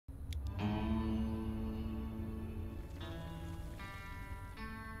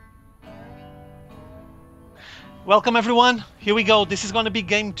Welcome everyone, here we go. This is going to be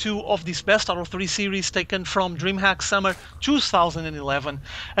game 2 of this best out of 3 series taken from DreamHack Summer 2011.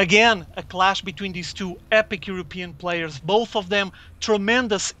 Again, a clash between these two epic European players, both of them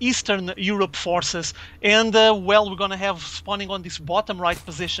tremendous Eastern Europe forces. And well, we're going to have spawning on this bottom right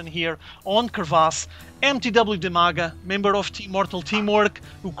position here on Crevasse, mTwDIMAGA, member of Team Mortal Teamwork,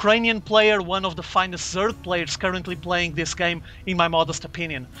 Ukrainian player, one of the finest Zerg players currently playing this game in my modest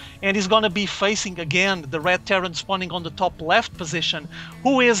opinion. And he's going to be facing again the Red Terran spawning on the top left position,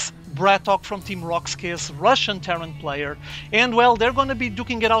 who is BratOk from Team roxkis, Russian Terran player. And well, they're going to be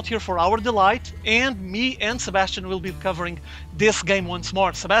duking it out here for our delight, and me and Sebastian will be covering this game once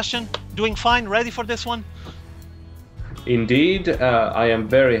more. Sebastian, doing fine, ready for this one? Indeed, I am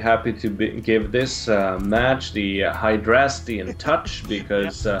very happy to give this match the Hydrastian touch,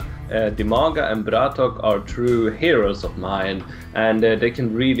 because DIMAGA and BratOk are true heroes of mine, and they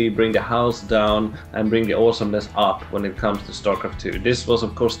can really bring the house down and bring the awesomeness up when it comes to StarCraft 2. This was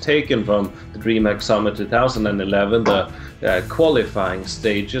of course taken from the DreamHack Summer 2011, the qualifying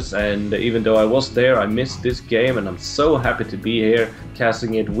stages, and even though I was there, I missed this game, and I'm so happy to be here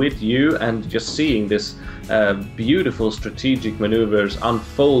casting it with you and just seeing this beautiful strategic maneuvers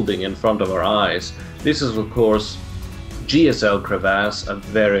unfolding in front of our eyes. This is of course GSL Crevasse, a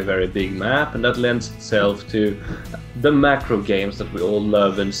very big map, and that lends itself to the macro games that we all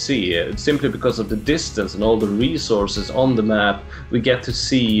love and see. It's simply because of the distance and all the resources on the map, we get to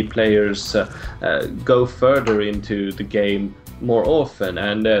see players go further into the game more often,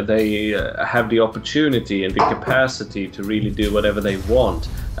 and they have the opportunity and the capacity to really do whatever they want.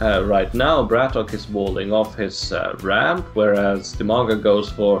 Right now BratOk is walling off his ramp, whereas DIMAGA goes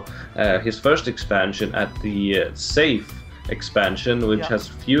for his first expansion at the safe expansion, which has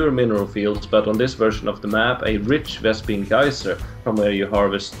fewer mineral fields, but on this version of the map a rich Vespene geyser from where you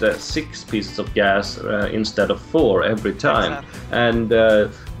harvest 6 pieces of gas instead of 4 every time. Exactly.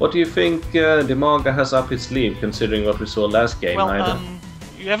 And what do you think DIMAGA has up his sleeve, considering what we saw last game? Well,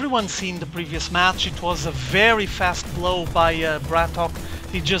 everyone's seen the previous match. It was a very fast blow by BratOk.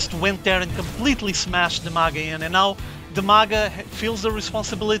 He just went there and completely smashed DIMAGA in, and now DIMAGA feels the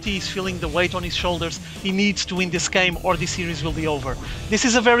responsibility, he's feeling the weight on his shoulders. He needs to win this game or the series will be over. This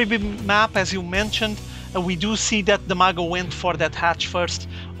is a very big map, as you mentioned. We do see that DIMAGA went for that hatch first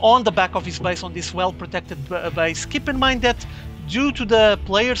on the back of his base, on this well-protected base. Keep in mind that due to the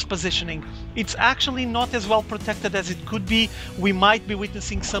player's positioning, it's actually not as well protected as it could be. We might be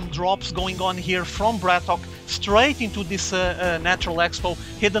witnessing some drops going on here from BratOk straight into this natural expo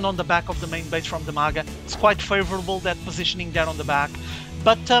hidden on the back of the main base from DIMAGA. It's quite favorable, that positioning there on the back.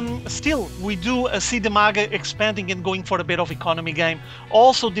 But still, we do see DIMAGA expanding and going for a bit of economy game.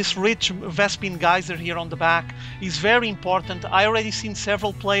 Also, this rich Vespene geyser here on the back is very important. I already seen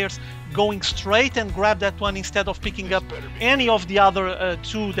several players going straight and grab that one instead of picking up any of the other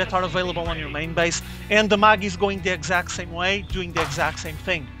 2 that are available on your main base. And DIMAGA is going the exact same way, doing the exact same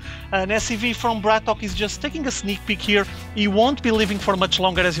thing. An SCV from BratOk is just taking a sneak peek here. He won't be living for much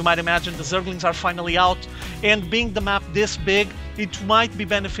longer, as you might imagine. The Zerglings are finally out, and being the map this big, it might be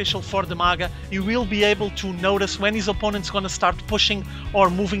beneficial for DIMAGA. He will be able to notice when his opponent's going to start pushing or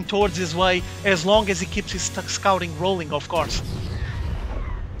moving towards his way, as long as he keeps his scouting rolling, of course.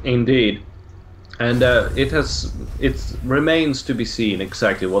 Indeed. And it remains to be seen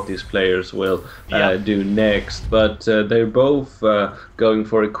exactly what these players will do next, but they're both going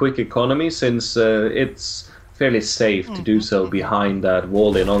for a quick economy, since it's fairly safe to do so behind that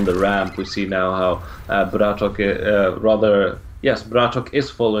wall in on the ramp. We see now how BratOk BratOk is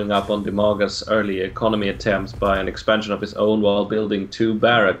following up on DIMAGA's early economy attempts by an expansion of his own while building 2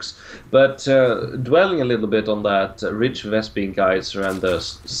 barracks. But dwelling a little bit on that rich Vespene geyser and the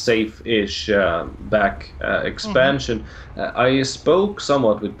safe-ish back expansion, I spoke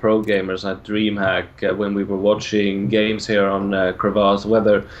somewhat with pro gamers at DreamHack when we were watching games here on Crevasse,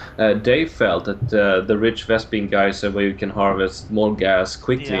 whether they felt that the rich Vespene geyser, where you can harvest more gas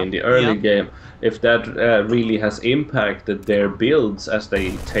quickly in the early game, if that really has impacted their builds as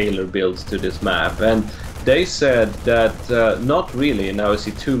they tailor builds to this map. And they said that not really. Now I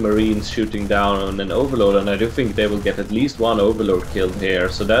see 2 Marines shooting down on an Overlord, and I do think they will get at least 1 Overlord killed here,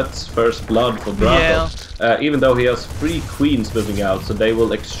 so that's first blood for BratOk. Even though he has 3 Queens moving out, so they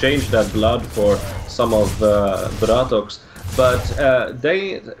will exchange that blood for some of BratOk's. But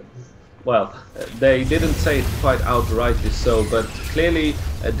they didn't say it quite outrightly so, but clearly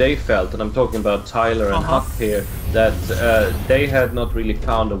they felt, and I'm talking about Tyler and Huck here, that they had not really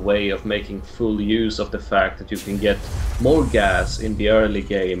found a way of making full use of the fact that you can get more gas in the early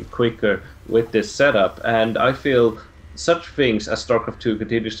game quicker with this setup. And I feel such things as StarCraft 2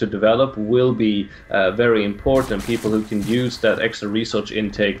 continues to develop will be very important. People who can use that extra resource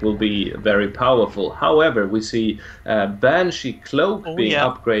intake will be very powerful. However, we see Banshee Cloak being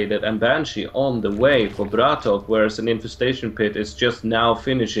upgraded and Banshee on the way for BratOk, whereas an Infestation Pit is just now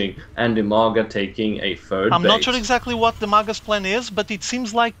finishing and DIMAGA taking a third I'm base. not sure exactly what DIMAGA's plan is, but it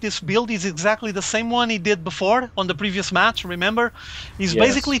seems like this build is exactly the same one he did before on the previous match, remember? He's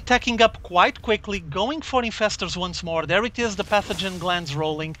basically teching up quite quickly, going for Infestors once more. There it is, the pathogen glands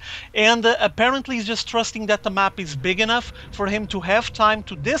rolling, and apparently he's just trusting that the map is big enough for him to have time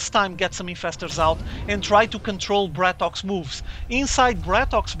to this time get some Infestors out and try to control BratOk's moves. Inside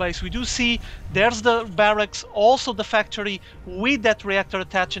BratOk's base we do see there's the barracks, also the factory with that reactor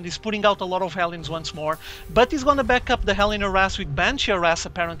attached, and he's putting out a lot of Hellions once more, but he's gonna back up the Hellion harass with Banshee harass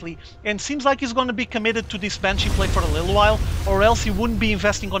apparently, and seems like he's gonna be committed to this Banshee play for a little while, or else he wouldn't be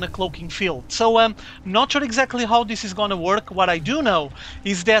investing on a cloaking field. So not sure exactly how this is gonna work. What I do know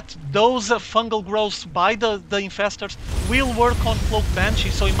is that those fungal growths by the Infestors will work on Cloak Banshee,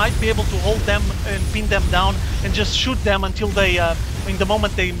 so he might be able to hold them and pin them down and just shoot them until they, in the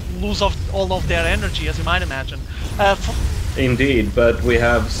moment they lose all of their energy, as you might imagine. Indeed, but we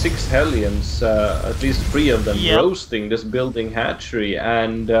have 6 Hellions, at least 3 of them, roasting this building hatchery,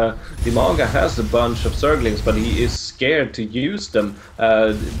 and DIMAGA has a bunch of Zerglings, but he is scared to use them.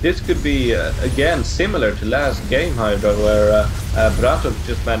 This could be, again, similar to last game, Hydra, where BratOk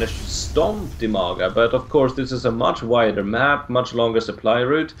just managed to stomp DIMAGA, but of course this is a much wider map, much longer supply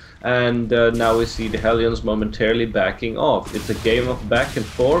route, and now we see the Hellions momentarily backing off. It's a game of back and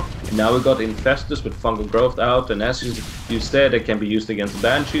forth, and now we got Infestors with fungal growth out, and as you said, they can be used against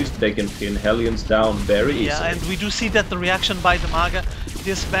Banshees, they can pin Hellions down very easily. Yeah, and we do see that the reaction by DIMAGA,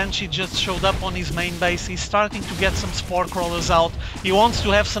 this Banshee just showed up on his main base, he's starting to get some Spore Crawlers out, he wants to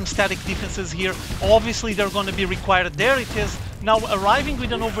have some static defenses here, obviously they're going to be required. There it is, now arriving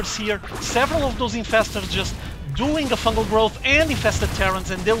with an Overseer, several of those Infestors just doing a fungal growth and infested Terrans,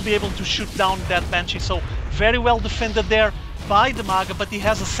 and they'll be able to shoot down that Banshee, so very well defended there by DIMAGA, but he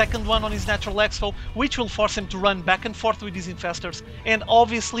has a second one on his natural expo, which will force him to run back and forth with these Infestors, and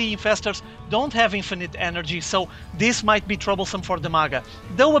obviously Infestors don't have infinite energy, so this might be troublesome for DIMAGA.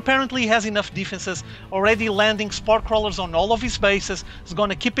 Though apparently he has enough defenses, already landing Spore Crawlers on all of his bases, is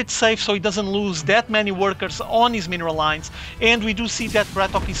gonna keep it safe so he doesn't lose that many workers on his mineral lines, and we do see that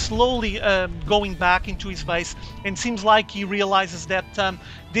BratOk is slowly going back into his base, and seems like he realizes that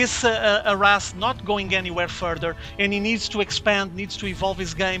this harass not going anywhere further, and he needs to expand, needs to evolve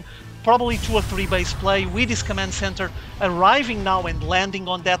his game, probably to a 3-base play with his command center arriving now and landing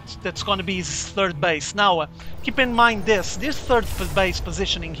on that's going to be his third base. Now, keep in mind this third base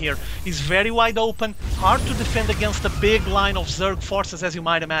positioning here is very wide open, hard to defend against a big line of Zerg forces, as you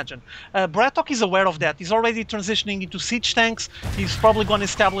might imagine. BratOk is aware of that. He's already transitioning into siege tanks. He's probably going to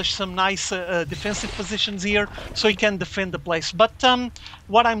establish some nice defensive positions here so he can defend the place. But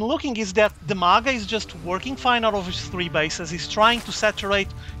what I'm looking is that DIMAGA is just working fine out of his 3 bases. He's trying to saturate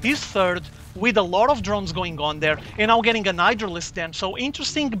his third with a lot of drones going on there, and now getting an Hydralist then. So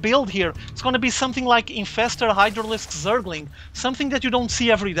interesting build here. It's going to be something like Infestor Hydralist Zergling, something that you don't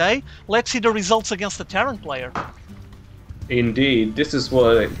see every day. Let's see the results against a Terran player. Indeed, this is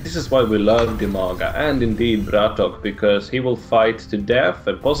why we love DIMAGA, and indeed BratOk, because he will fight to death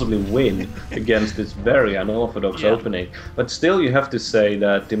and possibly win against this very unorthodox opening. But still, you have to say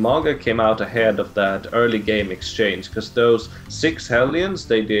that DIMAGA came out ahead of that early game exchange, because those 6 Hellions,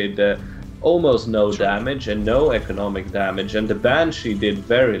 they did almost no damage and no economic damage, and the Banshee did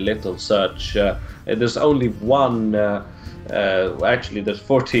very little such. There's only one actually there's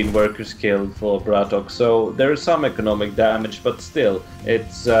 14 workers killed for BratOk, so there is some economic damage, but still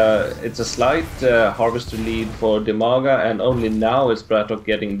it's a slight harvester lead for DIMAGA, and only now is BratOk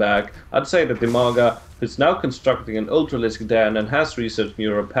getting back. I'd say that DIMAGA, who's now constructing an Ultralisk Den and has researched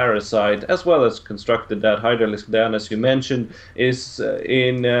Neuroparasite, as well as constructed that Hydralisk Den, as you mentioned, is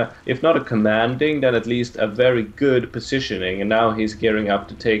in, if not a commanding, then at least a very good positioning, and now he's gearing up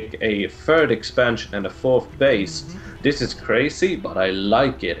to take a 3rd expansion and a 4th base. This is crazy, but I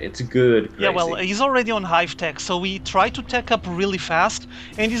like it. It's good crazy. Yeah, well, he's already on Hive Tech, so we try to tech up really fast,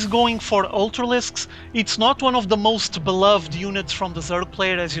 and he's going for Ultralisks. It's not one of the most beloved units from the Zerg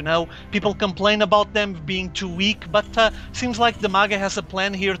player, as you know. People complain about them being too weak, but seems like DIMAGA has a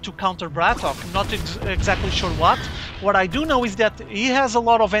plan here to counter BratOk. I'm not exactly sure what. What I do know is that he has a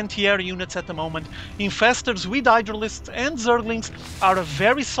lot of anti-air units at the moment. Infestors with Hydralists and Zerglings are a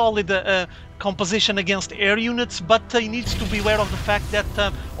very solid composition against air units, but he needs to be aware of the fact that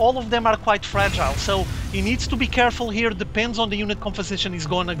all of them are quite fragile. So he needs to be careful here. Depends on the unit composition he's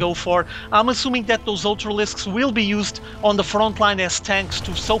going to go for. I'm assuming that those Ultralisks will be used on the front line as tanks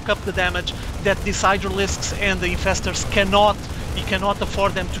to soak up the damage that these Hydralisks and the Infestors cannot. He cannot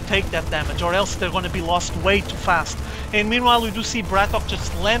afford them to take that damage, or else they're going to be lost way too fast. And meanwhile, we do see BratOk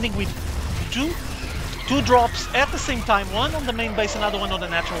just landing with two drops at the same time, one on the main base, another one on the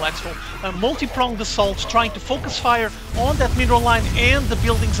natural exfil. A multi-pronged assault, trying to focus fire on that middle line and the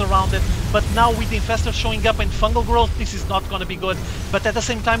buildings around it. But now with the Infestor showing up and fungal growth, this is not going to be good. But at the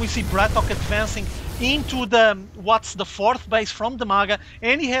same time, we see BratOk advancing into the fourth base from DIMAGA,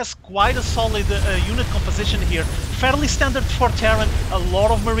 and he has quite a solid unit composition here. Fairly standard for Terran, a lot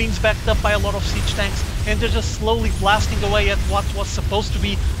of Marines backed up by a lot of siege tanks, and they're just slowly blasting away at what was supposed to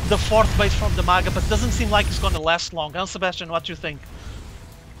be the fourth base from DIMAGA, but doesn't seem like it's going to last long. Huh, Sebastian, what do you think?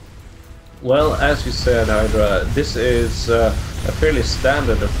 Well, as you said, Hydra, this is a fairly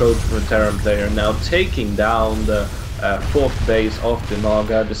standard approach for a Terran player. Now taking down the fourth base of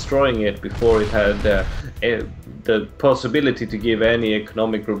DIMAGA, destroying it before it had the possibility to give any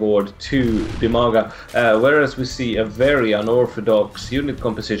economic reward to DIMAGA, whereas we see a very unorthodox unit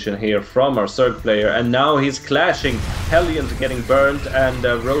composition here from our Zerg player, and now he's clashing. Hellions getting burnt and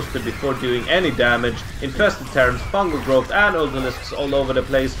roasted before doing any damage. Infested Terrans, fungal growth and Ultralisks all over the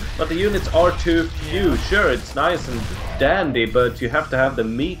place, but the units are too few. Sure, it's nice and dandy, but you have to have the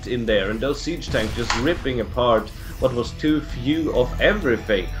meat in there, and those siege tanks just ripping apart what was too few of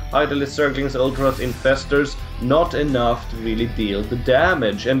everything. Hydralisks, Zerglings, Ultras, Infestors, not enough to really deal the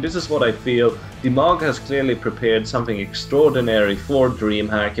damage. And this is what I feel DIMAGA has clearly prepared something extraordinary for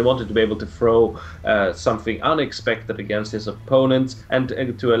DreamHack. He wanted to be able to throw something unexpected against his opponents, and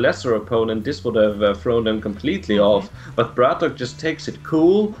to a lesser opponent this would have thrown them completely off. But BratOk just takes it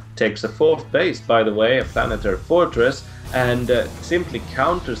cool, takes a fourth base, by the way, a planetary fortress, and simply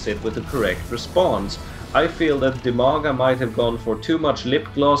counters it with the correct response. I feel that DIMAGA might have gone for too much lip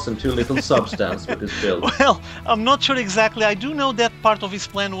gloss and too little substance with his build. Well, I'm not sure exactly. I do know that part of his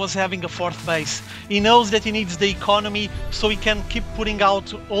plan was having a fourth base. He knows that he needs the economy so he can keep putting out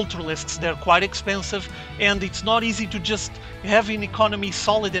Ultralisks. They're quite expensive, and it's not easy to just have an economy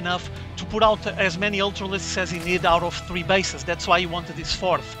solid enough to put out as many Ultralisks as he needed out of 3 bases. That's why he wanted his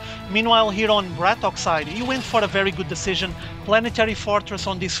fourth. Meanwhile, here on BratOk's side, he went for a very good decision. Planetary fortress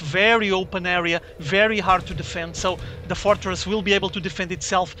on this very open area, very hard to defend, so the fortress will be able to defend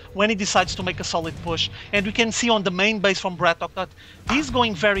itself when he decides to make a solid push. And we can see on the main base from BratOk that he's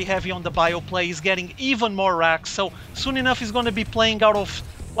going very heavy on the bio play. He's getting even more racks, so soon enough he's going to be playing out of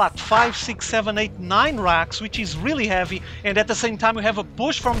what, 5, 6, 7, 8, 9 racks, which is really heavy. And at the same time we have a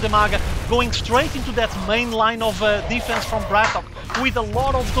push from DIMAGA going straight into that main line of defense from BratOk, with a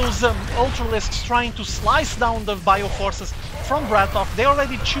lot of those Ultralisks trying to slice down the bio forces from BratOk. They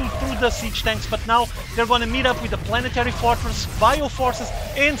already chewed through the siege tanks, but now they're going to meet up with the planetary fortress, bio forces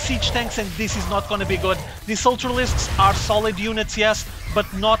and siege tanks, and this is not going to be good. These Ultralisks are solid units, yes, but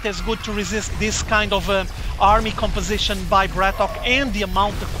not as good to resist this kind of army composition by BratOk and the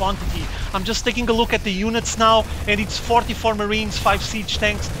amount of quantity. I'm just taking a look at the units now, and it's 44 Marines, 5 siege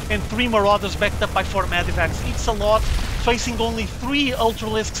tanks and 3 Marauders backed up by 4 Medivacs. It's a lot, facing only 3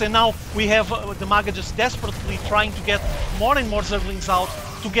 Ultralisks, and now we have DIMAGA just desperately trying to get more and more Zerglings out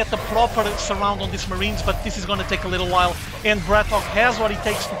to get the proper surround on these Marines, but this is going to take a little while, and BratOk has what it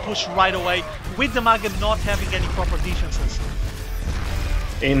takes to push right away, with DIMAGA not having any proper defenses.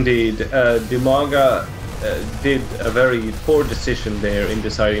 Indeed, DIMAGA did a very poor decision there in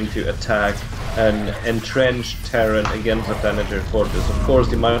deciding to attack an entrenched Terran against a planetary fortress. Of course,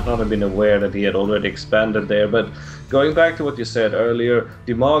 he might not have been aware that he had already expanded there, but going back to what you said earlier,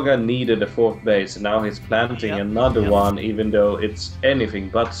 DIMAGA needed a fourth base, and now he's planting another one, even though it's anything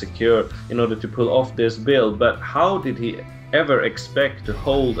but secure, in order to pull off this build. But how did he ever expect to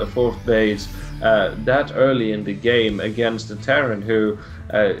hold a fourth base that early in the game against a Terran who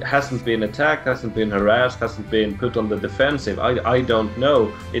hasn't been attacked, hasn't been harassed, hasn't been put on the defensive? I don't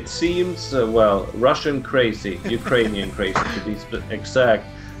know. It seems, well, Russian crazy, Ukrainian crazy to be exact.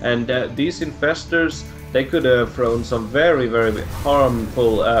 And these Infestors, they could have thrown some very, very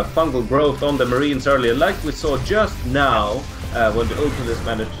harmful fungal growth on the Marines earlier, like we saw just now when the Ultralisks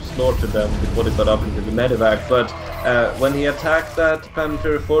managed to slaughter them before they got up into the Medivac. But when he attacked that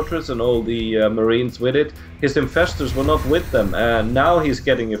planetary fortress and all the Marines with it, his Infestors were not with them. Now he's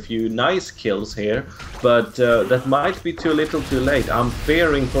getting a few nice kills here, but that might be too little too late. I'm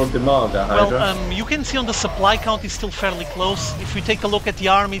fearing for DIMAGA, Hydra. Well, you can see on the supply count is still fairly close. If we take a look at the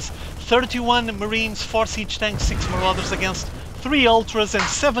armies, 31 Marines, 4 siege tanks, 6 Marauders against 3 Ultras and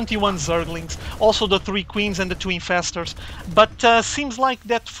 71 Zerglings, also the 3 Queens and the 2 Infestors. But seems like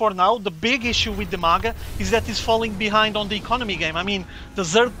that for now, the big issue with DIMAGA is that he's falling behind on the economy game. I mean, the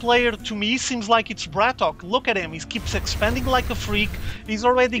Zerg player to me seems like it's BratOk. Look at him, he keeps expanding like a freak. He's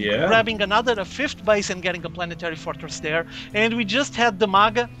already grabbing a 5th base and getting a planetary fortress there. And we just had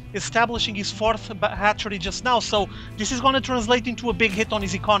DIMAGA establishing his 4th hatchery just now, so this is going to translate into a big hit on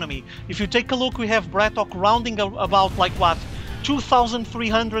his economy. If you take a look, we have BratOk rounding about like what,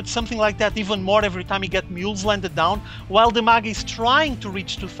 2,300, something like that, even more every time you get mules landed down, while DIMAGA is trying to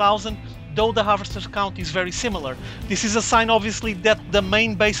reach 2,000, though the harvester's count is very similar. This is a sign, obviously, that the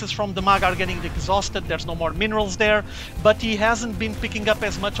main bases from DIMAGA are getting exhausted, there's no more minerals there, but he hasn't been picking up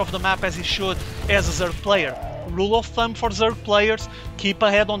as much of the map as he should as a Zerg player. Rule of thumb for Zerg players, keep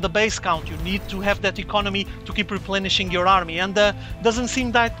ahead on the base count. You need to have that economy to keep replenishing your army, and doesn't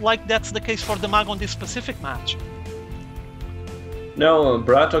seem like that's the case for DIMAGA on this specific match. No,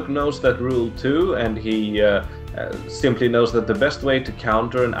 BratOk knows that rule too, and he simply knows that the best way to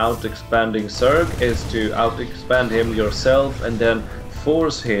counter an out-expanding Zerg is to out-expand him yourself and then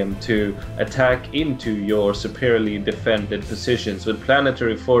force him to attack into your superiorly defended positions with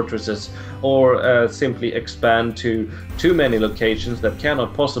planetary fortresses, or simply expand to too many locations that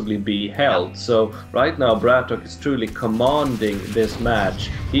cannot possibly be held. So right now BratOk is truly commanding this match.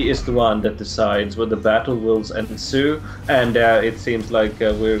 He is the one that decides where the battle will ensue, and it seems like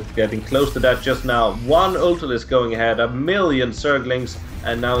we're getting close to that just now. 1 Ultralisk going ahead, 1,000,000 Zerglings,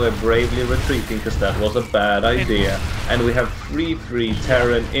 and now we're bravely retreating because that was a bad idea. And we have 3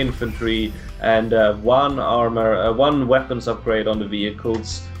 Terran infantry and 1 weapons upgrade on the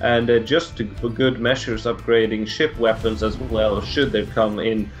vehicles, and just for good measures upgrading ship weapons as well, should there come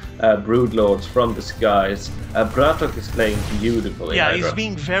in broodlords from the skies. BratOk is playing beautifully. Yeah, Hydra. he's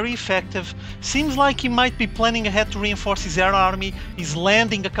being very effective. Seems like he might be planning ahead to reinforce his air army. He's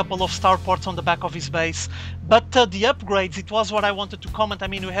landing a couple of starports on the back of his base. But the upgrades, it was what I wanted to comment. I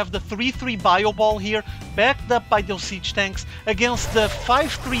mean, we have the 3-3 Bio Ball here, backed up by those siege tanks, against the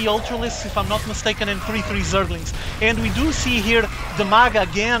 5-3 Ultralisks, if I'm not mistaken, and 3-3 Zerglings. And we do see here DIMAGA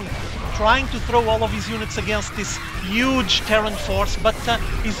again trying to throw all of his units against this huge Terran force, but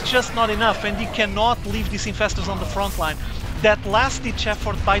it's just not enough, and he cannot leave these Infestors on the front line. That last-ditch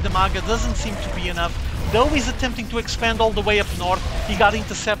effort by DIMAGA doesn't seem to be enough. Though he's attempting to expand all the way up north, he got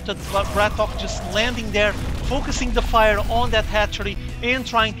intercepted, BratOk just landing there, focusing the fire on that hatchery and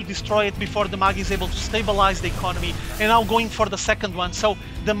trying to destroy it before DIMAGA is able to stabilize the economy, and now going for the second one. So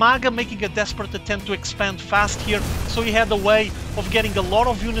DIMAGA making a desperate attempt to expand fast here, so he had a way of getting a lot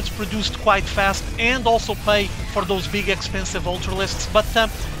of units produced quite fast and also pay for those big expensive Ultralisks, but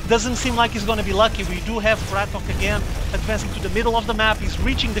doesn't seem like he's going to be lucky. We do have BratOk again advancing to the middle of the map. He's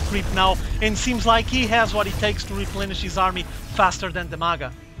reaching the creep now, and seems like he has what it takes to replenish his army faster than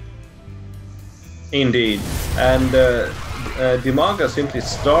DIMAGA. Indeed, and DIMAGA simply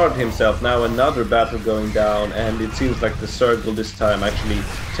starved himself. Now another battle going down, and it seems like the Zerg will this time actually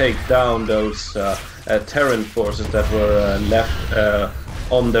take down those Terran forces that were left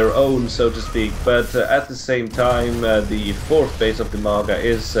on their own, so to speak. But at the same time, the 4th base of DIMAGA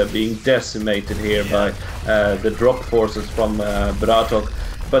is being decimated here by the drop forces from BratOk.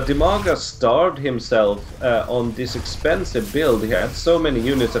 But DIMAGA starved himself on this expensive build. He had so many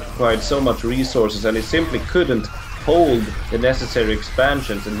units that required so much resources, and he simply couldn't hold the necessary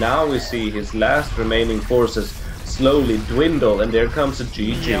expansions. And now we see his last remaining forces slowly dwindle, and there comes a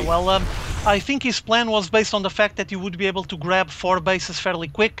GG. Yeah, well, I think his plan was based on the fact that he would be able to grab 4 bases fairly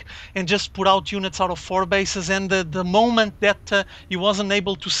quick and just put out units out of 4 bases, and the moment that he wasn't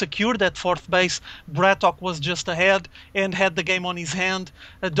able to secure that 4th base, BratOk was just ahead and had the game on his hand.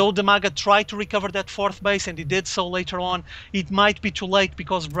 Though DIMAGA tried to recover that 4th base, and he did so later on, it might be too late,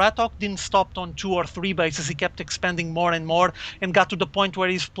 because BratOk didn't stop on 2 or 3 bases. He kept expanding more and more and got to the point where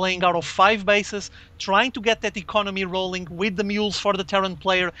he's playing out of 5 bases, trying to get that economy rolling with the mules for the Terran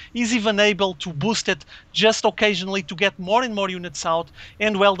player. He's even able to boost it just occasionally to get more and more units out,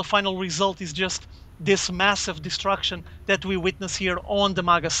 and well, the final result is just this massive destruction that we witness here on the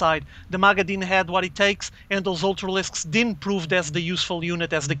DIMAGA side. DIMAGA didn't have what it takes, and those Ultralisks didn't prove as the useful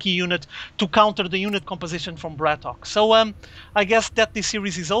unit, as the key unit to counter the unit composition from BratOk. So I guess that this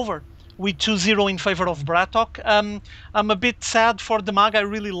series is over with 2-0 in favor of BratOk. I'm a bit sad for DIMAGA. I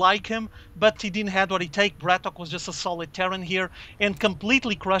really like him, but he didn't have what it takes. BratOk was just a solid Terran here and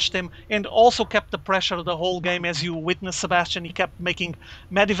completely crushed him, and also kept the pressure the whole game. As you witnessed, Sebastian, he kept making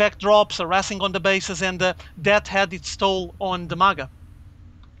medevac drops, harassing on the bases, and that had its toll on DIMAGA.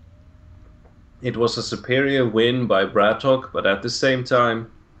 It was a superior win by BratOk, but at the same time,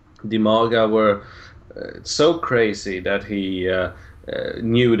 DIMAGA were it's so crazy that he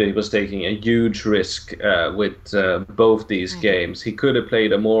knew that he was taking a huge risk with both these games. He could have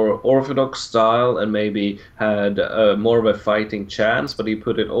played a more orthodox style and maybe had more of a fighting chance, but he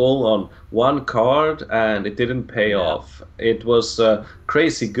put it all on one card and it didn't pay off. It was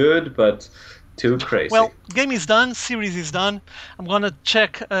crazy good, but too crazy. Well, game is done, series is done. I'm gonna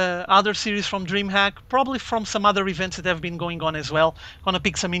check other series from DreamHack, probably from some other events that have been going on as well. Gonna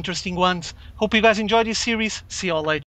pick some interesting ones. Hope you guys enjoyed this series. See you all later.